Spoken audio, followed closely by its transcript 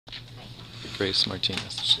Grace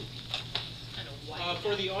Martinez.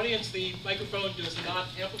 For the audience, the microphone does not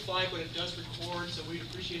amplify, but it does record, so we'd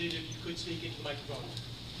appreciate it if you could speak into the microphone.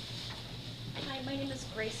 Hi, my name is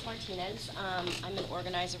Grace Martinez. I'm an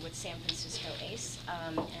organizer with San Francisco ACE,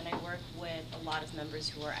 and I work with a lot of members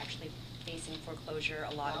who are actually facing foreclosure.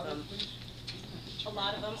 A lot of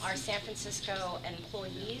them are San Francisco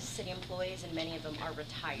employees, city employees, and many of them are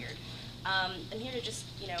retired. I'm here to just,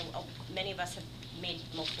 many of us have made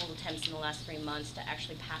multiple attempts in the last 3 months to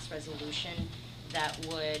actually pass resolution that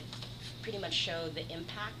would pretty much show the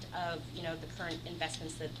impact of, the current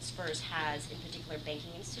investments that SFERS has in particular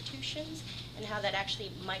banking institutions, and how that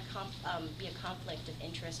actually might be a conflict of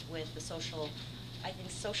interest with the socially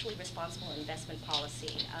responsible investment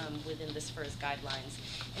policy within the SFERS guidelines.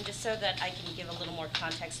 And just so that I can give a little more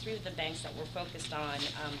context, 3 of the banks that we're focused on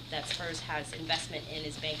that SFERS has investment in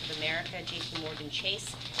is Bank of America, JP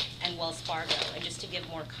Chase, and Wells Fargo. And just to give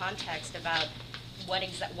more context about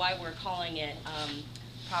why we're calling it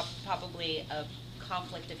probably a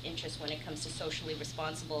conflict of interest when it comes to socially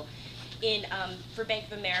responsible. For Bank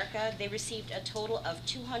of America, they received a total of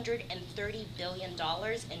 $230 billion in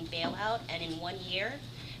bailout, and in 1 year,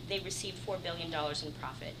 they received $4 billion in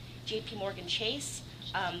profit. JP Chase,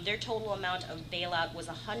 their total amount of bailout was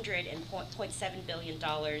 $100.7 billion,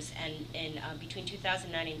 and between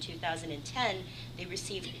 2009 and 2010, they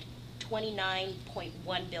received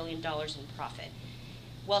 $29.1 billion in profit.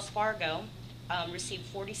 Wells Fargo received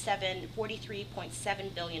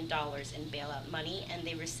 $43.7 billion in bailout money, and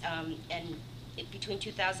between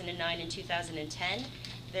 2009 and 2010,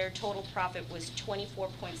 their total profit was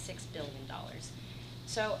 $24.6 billion.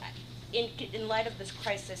 So, in light of this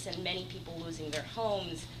crisis and many people losing their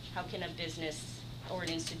homes, how can a business or an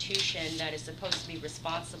institution that is supposed to be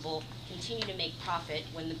responsible continue to make profit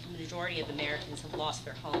when the majority of Americans have lost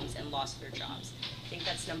their homes and lost their jobs? I think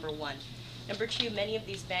that's number one. Number 2, many of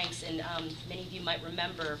these banks, and many of you might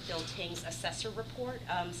remember Phil Ting's assessor report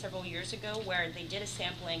several years ago, where they did a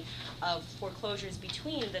sampling of foreclosures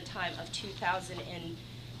between the time of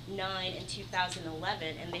 2009 and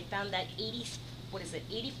 2011, and they found that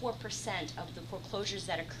 84% of the foreclosures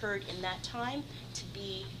that occurred in that time to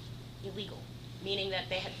be illegal, meaning that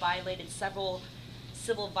they had violated several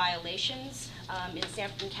civil violations. In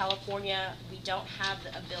California, we don't have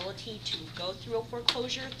the ability to go through a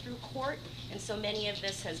foreclosure through court, and so many of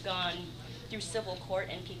this has gone through civil court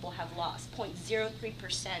and people have lost.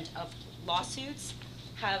 0.03% of lawsuits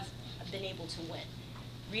have been able to win.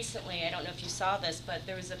 Recently, I don't know if you saw this, but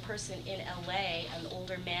there was a person in LA, an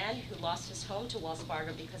older man, who lost his home to Wells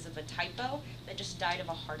Fargo because of a typo that just died of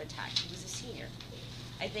a heart attack. He was a senior.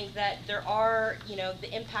 I think that there are,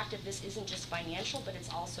 the impact of this isn't just financial, but it's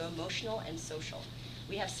also emotional and social.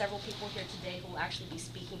 We have several people here today who will actually be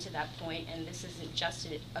speaking to that point, and this isn't just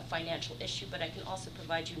a financial issue, but I can also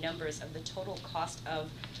provide you numbers of the total cost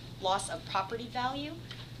of loss of property value,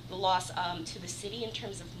 the loss to the city in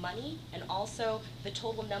terms of money, and also the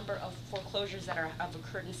total number of foreclosures that have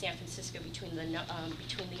occurred in San Francisco between the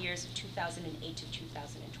years of 2008 to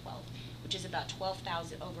 2012, which is about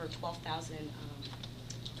over 12,000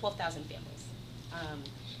 families.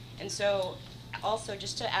 And so also,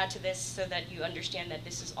 just to add to this so that you understand that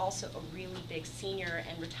this is also a really big senior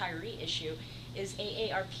and retiree issue, is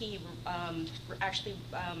AARP actually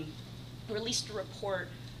released a report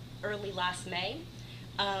early last May,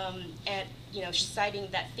 citing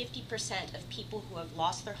that 50% of people who have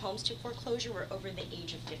lost their homes to foreclosure were over the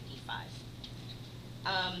age of 55.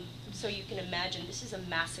 So you can imagine this is a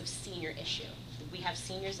massive senior issue. We have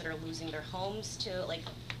seniors that are losing their homes to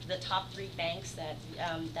the top 3 banks that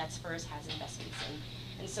SFERS has investments in.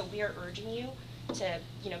 And so we are urging you to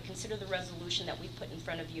consider the resolution that we put in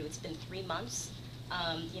front of you. It's been 3 months.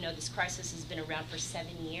 This crisis has been around for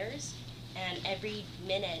 7 years, and every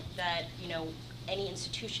minute that any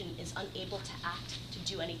institution is unable to act, to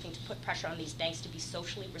do anything, to put pressure on these banks to be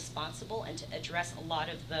socially responsible and to address a lot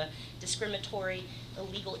of the discriminatory,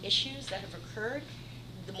 illegal issues that have occurred,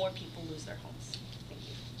 the more people lose their homes. Thank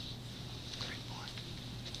you.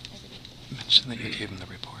 Mention that you gave him the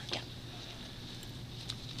report. Yeah.